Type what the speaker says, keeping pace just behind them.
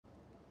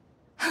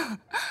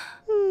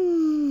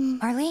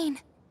Marlene.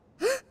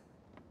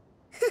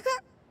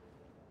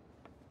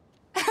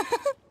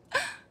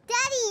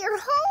 Daddy, you're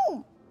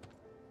home!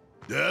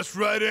 That's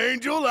right,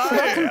 Angel, I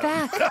Welcome am.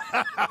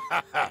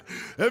 back.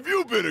 Have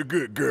you been a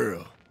good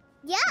girl?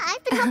 Yeah,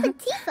 I've been helping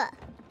Tifa.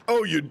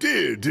 Oh, you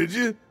did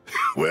you?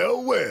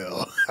 Well,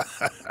 well.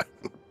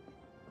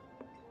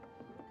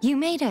 You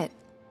made it.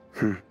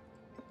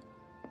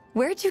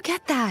 Where'd you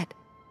get that?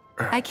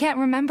 I can't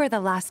remember the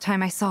last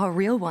time I saw a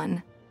real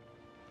one.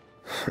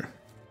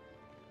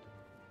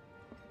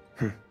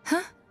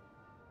 Huh?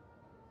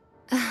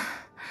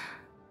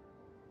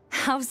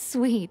 How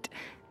sweet.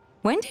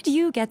 When did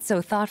you get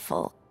so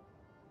thoughtful?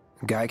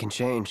 A guy can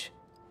change.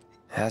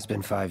 Has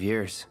been 5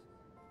 years.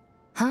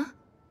 Huh?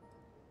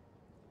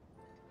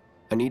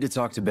 I need to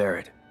talk to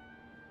Barrett.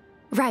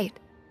 Right.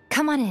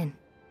 Come on in.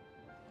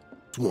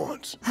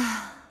 Once.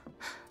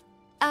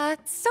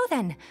 So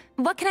then,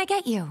 what can I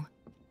get you?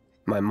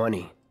 My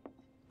money.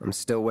 I'm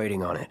still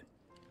waiting on it.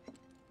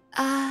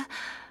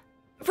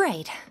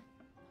 Right.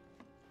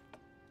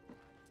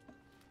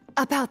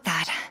 About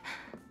that,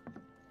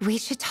 we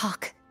should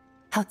talk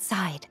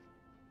outside.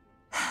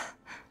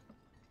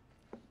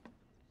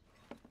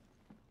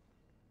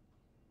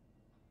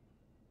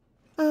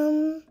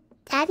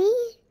 Daddy?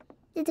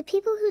 Did the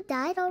people who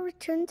died all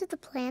return to the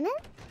planet?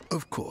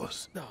 Of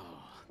course.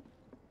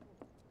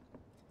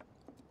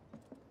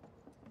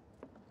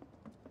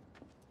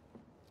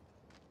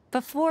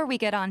 Before we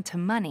get on to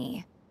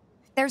money,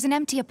 there's an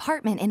empty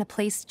apartment in a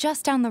place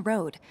just down the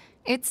road.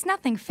 It's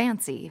nothing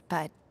fancy,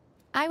 but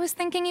I was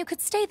thinking you could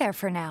stay there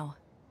for now.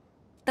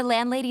 The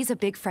landlady's a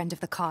big friend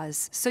of the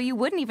cause, so you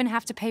wouldn't even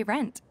have to pay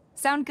rent.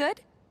 Sound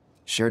good?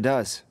 Sure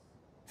does.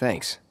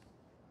 Thanks.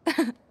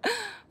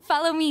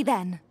 Follow me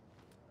then.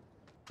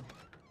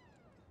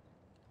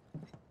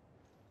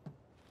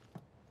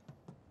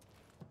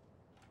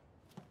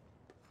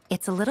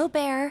 It's a little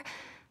bare,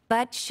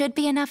 but should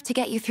be enough to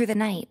get you through the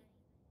night.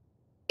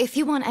 If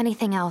you want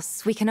anything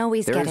else, we can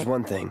always get it. There is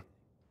one thing.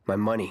 My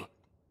money.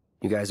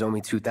 You guys owe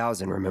me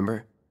 2,000,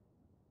 remember?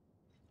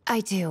 I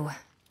do.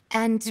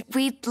 And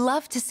we'd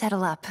love to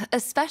settle up,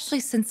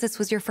 especially since this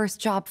was your first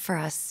job for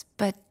us,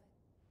 but...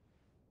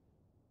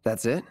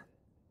 That's it?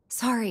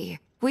 Sorry.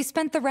 We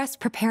spent the rest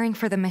preparing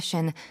for the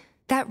mission.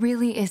 That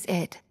really is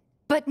it.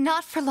 But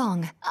not for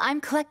long. I'm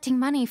collecting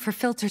money for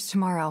filters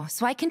tomorrow,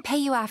 so I can pay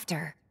you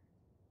after.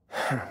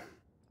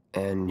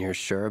 And you're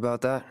sure about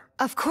that?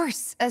 Of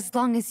course, as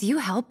long as you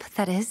help,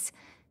 that is.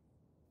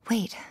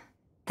 Wait,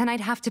 then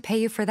I'd have to pay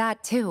you for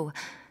that too.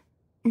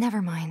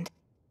 Never mind.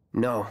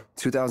 No,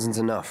 2,000's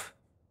enough.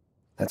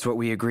 That's what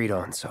we agreed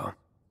on, so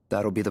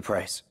that'll be the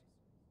price.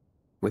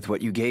 With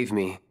what you gave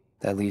me,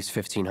 that leaves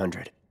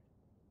 1,500.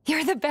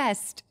 You're the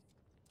best.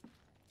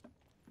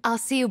 I'll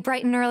see you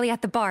bright and early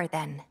at the bar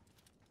then.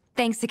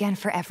 Thanks again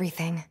for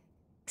everything.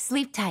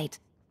 Sleep tight.